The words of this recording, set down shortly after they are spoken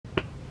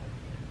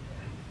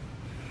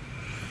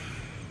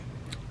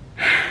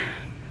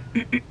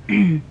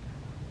Hey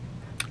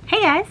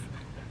guys!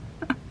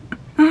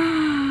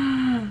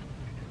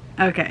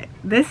 Okay,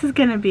 this is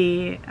gonna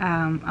be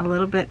a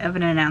little bit of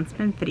an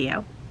announcement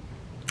video.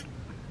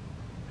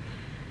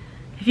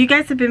 If you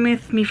guys have been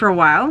with me for a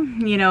while,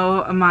 you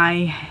know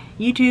my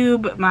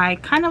YouTube, my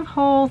kind of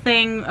whole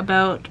thing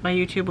about my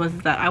YouTube was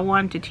that I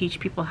wanted to teach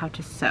people how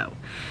to sew.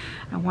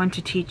 I want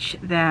to teach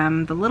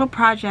them the little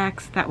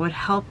projects that would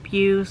help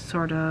you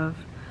sort of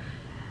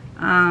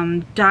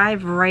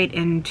dive right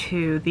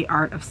into the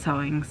art of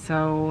sewing.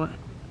 So,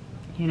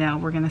 you know,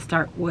 we're gonna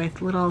start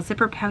with little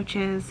zipper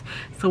pouches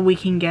so we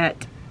can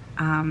get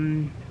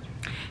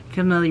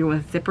familiar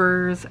with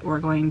zippers. We're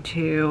going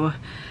to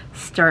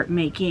start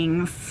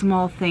making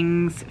small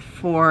things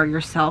for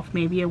yourself,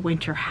 maybe a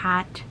winter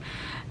hat,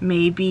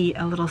 maybe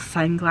a little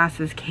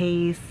sunglasses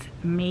case,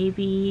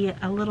 maybe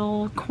a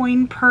little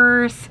coin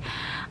purse,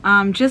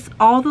 just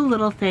all the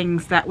little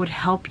things that would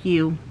help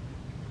you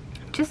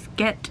just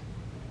get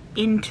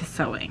into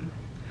sewing.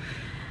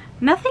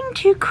 Nothing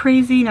too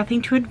crazy,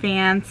 nothing too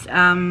advanced,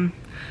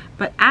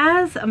 but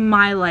as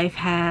my life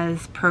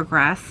has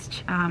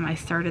progressed, I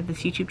started this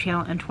YouTube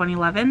channel in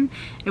 2011.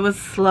 It was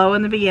slow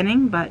in the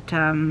beginning, but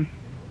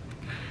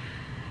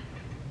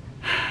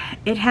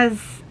it has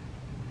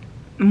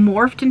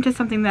morphed into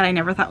something that I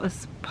never thought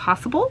was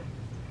possible.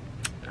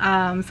 So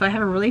I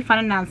have a really fun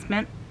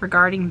announcement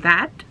regarding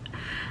that.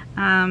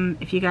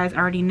 If you guys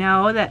already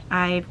know that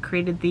I've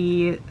created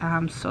the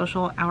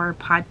Sewcial Hour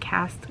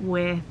podcast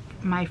with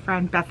my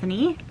friend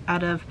Bethany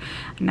out of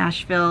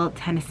Nashville,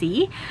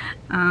 Tennessee,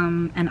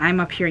 and I'm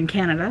up here in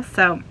Canada.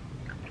 So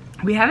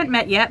we haven't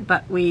met yet,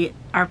 but we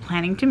are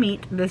planning to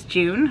meet this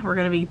June. We're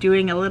going to be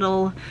doing a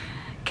little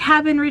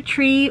cabin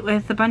retreat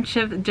with a bunch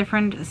of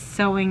different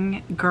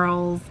sewing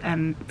girls,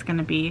 and it's going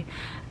to be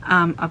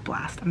a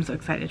blast. I'm so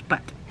excited.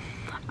 But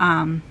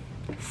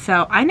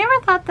so I never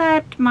thought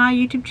that my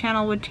YouTube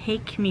channel would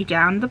take me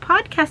down the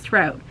podcast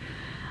route,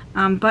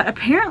 but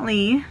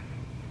apparently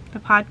the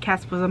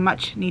podcast was a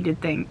much needed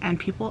thing, and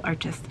people are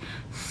just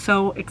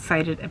so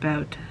excited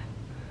about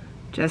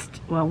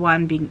just, well,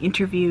 one, being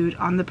interviewed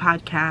on the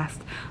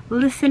podcast,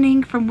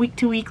 listening from week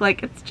to week.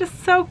 Like, it's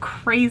just so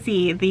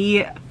crazy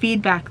the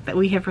feedback that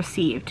we have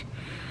received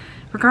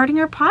regarding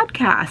our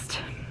podcast.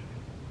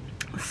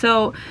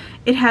 So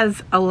it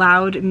has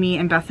allowed me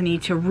and Bethany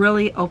to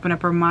really open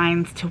up our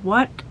minds to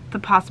what the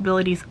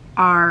possibilities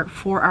are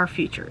for our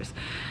futures.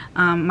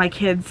 My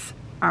kids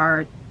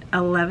are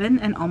 11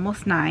 and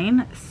almost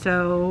 9,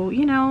 so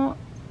you know,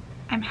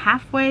 I'm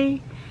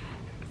halfway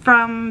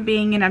from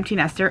being an empty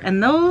nester,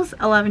 and those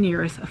 11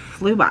 years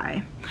flew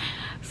by.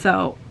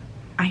 So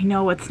I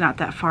know it's not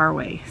that far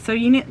away. So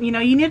you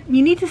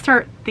need to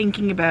start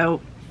thinking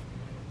about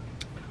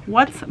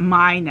what's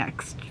my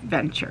next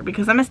venture,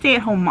 because I'm a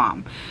stay-at-home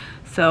mom.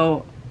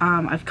 So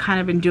I've kind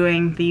of been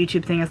doing the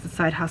YouTube thing as a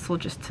side hustle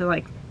just to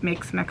like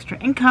make some extra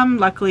income.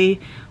 Luckily,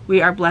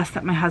 we are blessed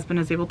that my husband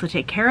is able to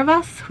take care of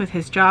us with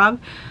his job.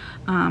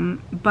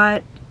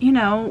 But you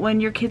know,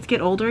 when your kids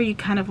get older, you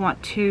kind of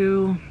want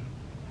to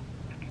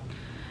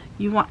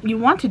you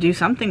want to do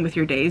something with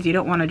your days. You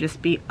don't want to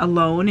just be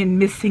alone and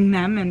missing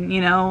them, and you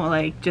know,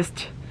 like,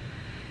 just,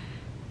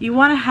 you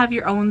want to have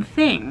your own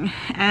thing.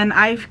 And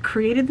I've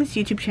created this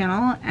YouTube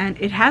channel, and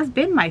it has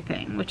been my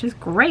thing, which is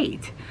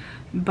great,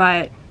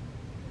 but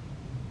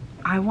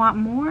I want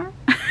more.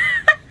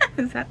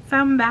 Does that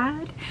sound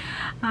bad?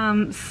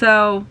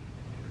 So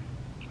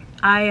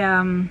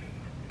I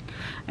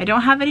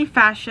don't have any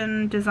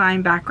fashion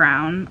design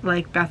background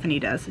like Bethany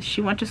does.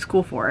 She went to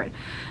school for it.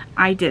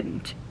 I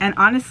didn't. And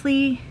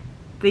honestly,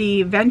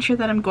 the venture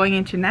that I'm going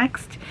into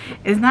next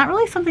is not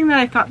really something that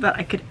I thought that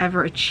I could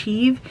ever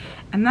achieve.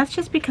 And that's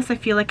just because I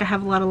feel like I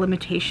have a lot of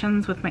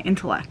limitations with my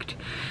intellect.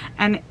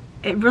 And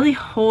it really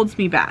holds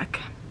me back.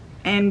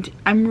 And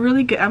I'm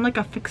really good. I'm like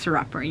a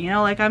fixer-upper, you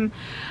know, like I'm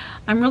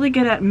really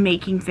good at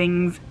making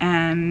things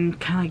and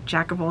kind of like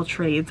jack of all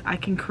trades. I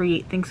can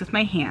create things with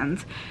my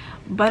hands,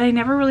 but I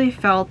never really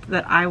felt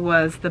that I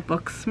was the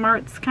book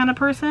smarts kind of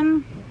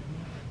person.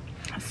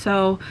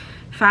 So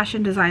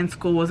fashion design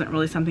school wasn't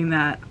really something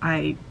that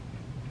I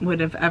would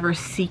have ever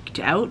seeked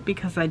out,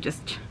 because I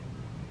just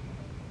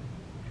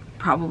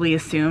probably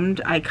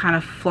assumed I kind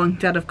of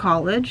flunked out of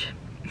college.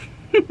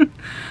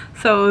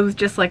 So it was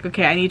just like,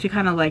 okay, I need to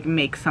kind of like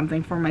make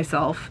something for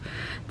myself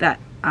that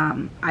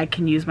I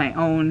can use my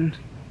own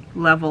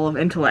level of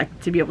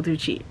intellect to be able to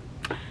achieve,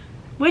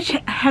 which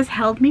has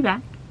held me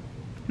back,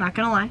 not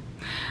gonna lie.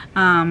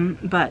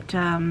 But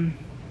I'm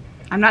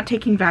not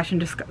taking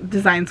fashion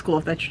design school,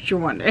 if that's what you're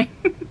wondering.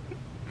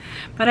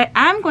 But I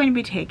am going to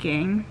be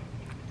taking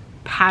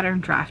pattern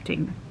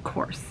drafting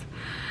course,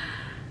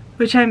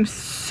 which I'm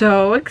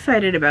so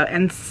excited about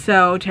and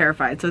so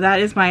terrified. So that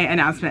is my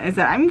announcement, is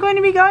that I'm going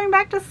to be going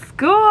back to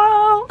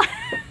school.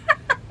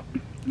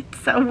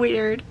 It's so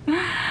weird.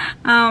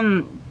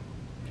 I'm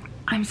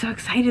so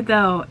excited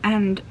though,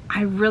 and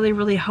I really,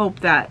 really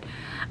hope that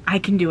I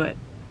can do it.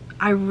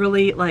 I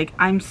really, like,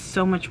 I'm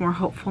so much more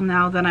hopeful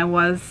now than I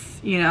was,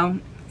 you know,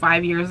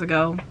 5 years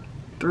ago,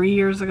 3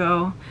 years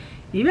ago,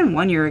 even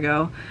 1 year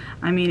ago.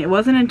 I mean, it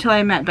wasn't until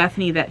I met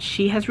Bethany that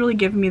she has really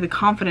given me the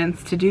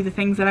confidence to do the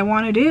things that I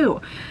want to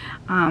do.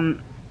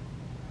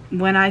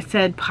 When I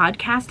said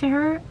podcast to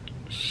her,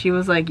 she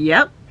was like,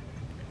 yep.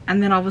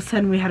 And then all of a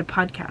sudden we had a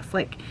podcast.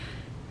 Like,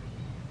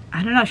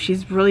 I don't know,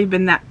 she's really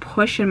been that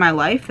push in my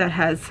life that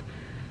has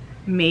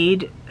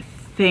made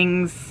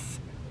things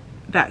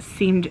that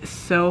seemed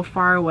so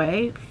far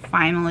away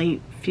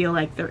finally feel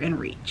like they're in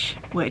reach,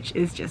 which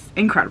is just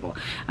incredible.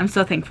 I'm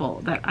so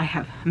thankful that I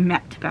have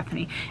met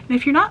Bethany. And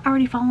if you're not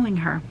already following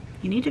her,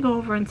 you need to go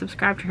over and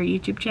subscribe to her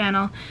YouTube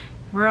channel.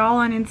 We're all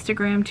on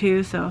Instagram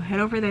too, so head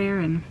over there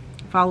and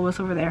follow us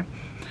over there.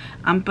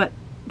 But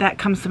that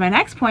comes to my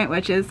next point,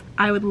 which is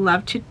I would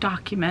love to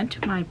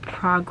document my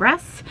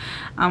progress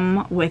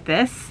with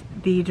this.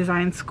 The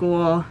design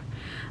school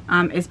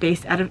is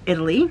based out of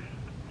Italy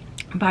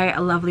by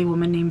a lovely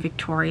woman named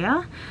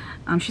Victoria.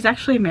 She's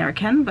actually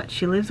American, but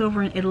she lives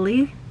over in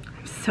Italy.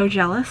 I'm so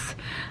jealous.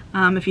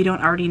 If you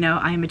don't already know,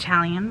 I am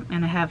Italian,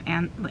 and I have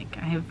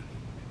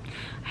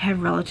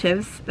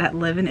relatives that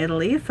live in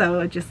Italy,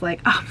 so just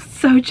like, oh, I'm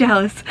so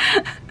jealous.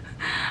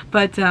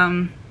 But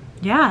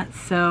yeah,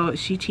 so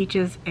she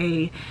teaches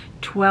a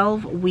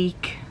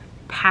 12-week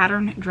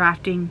pattern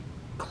drafting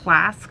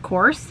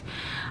course,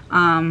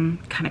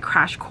 kind of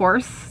crash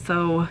course.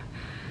 So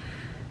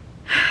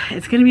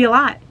it's going to be a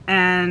lot,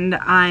 and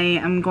I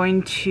am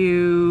going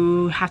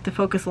to have to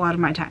focus a lot of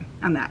my time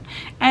on that.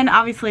 And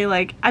obviously,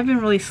 like, I've been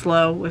really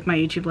slow with my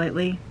YouTube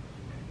lately,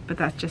 but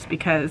that's just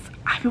because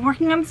I've been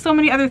working on so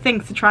many other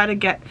things to try to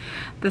get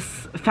this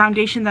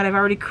foundation that I've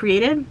already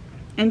created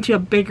into a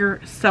bigger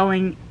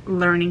sewing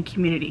learning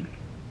community.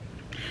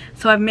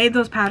 So I've made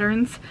those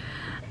patterns,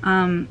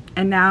 and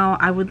now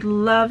I would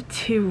love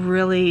to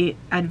really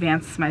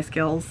advance my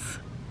skills.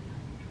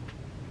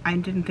 I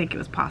didn't think it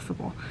was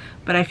possible,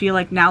 but I feel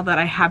like now that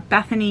I have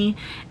Bethany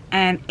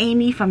and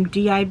Amy from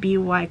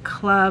DIY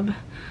Club,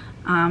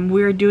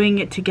 we're doing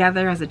it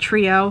together as a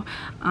trio.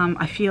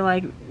 I feel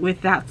like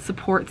with that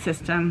support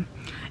system,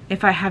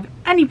 if I have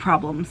any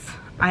problems,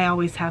 I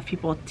always have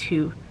people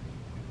to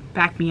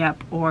back me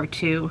up or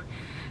to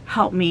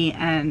help me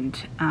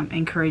and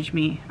encourage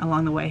me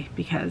along the way,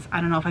 because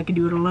I don't know if I could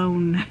do it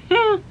alone.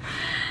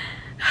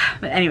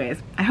 But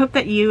anyways, I hope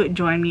that you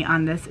join me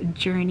on this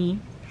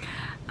journey.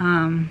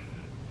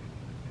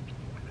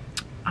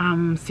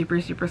 I'm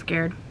super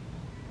scared.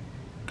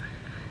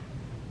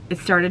 It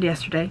started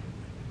yesterday.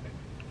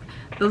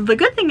 The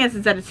good thing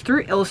is that it's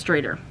through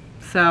Illustrator,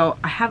 so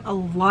I have a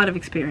lot of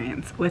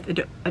experience with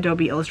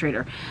Adobe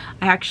Illustrator.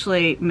 I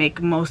actually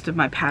make most of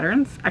my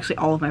patterns, actually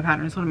all of my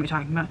patterns. What am I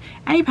talking about?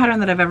 Any pattern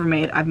that I've ever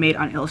made, I've made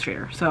on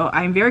Illustrator, so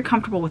I'm very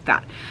comfortable with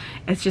that.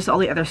 It's just all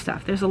the other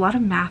stuff. There's a lot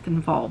of math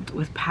involved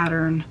with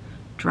pattern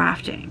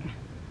drafting.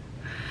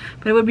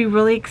 But it would be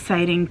really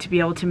exciting to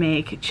be able to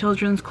make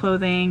children's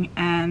clothing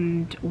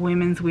and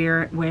women's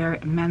wear,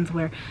 men's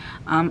wear.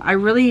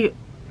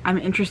 I'm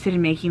interested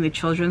in making the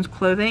children's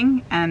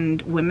clothing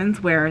and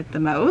women's wear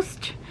the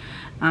most,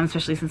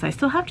 especially since I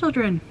still have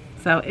children.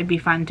 So it'd be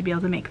fun to be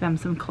able to make them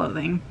some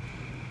clothing.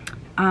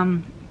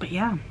 But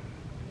yeah,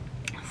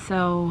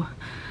 so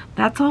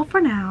that's all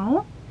for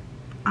now.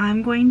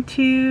 I'm going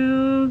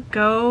to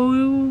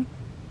go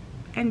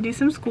and do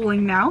some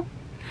schooling now.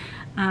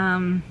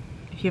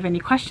 If you have any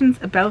questions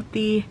about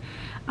the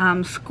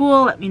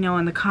school, let me know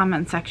in the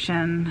comment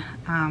section,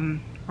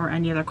 or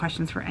any other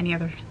questions for any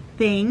other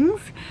things.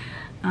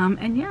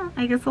 And yeah,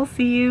 I guess I'll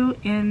see you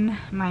in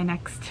my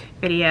next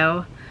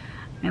video,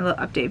 my little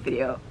update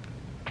video.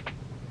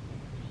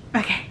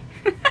 Okay.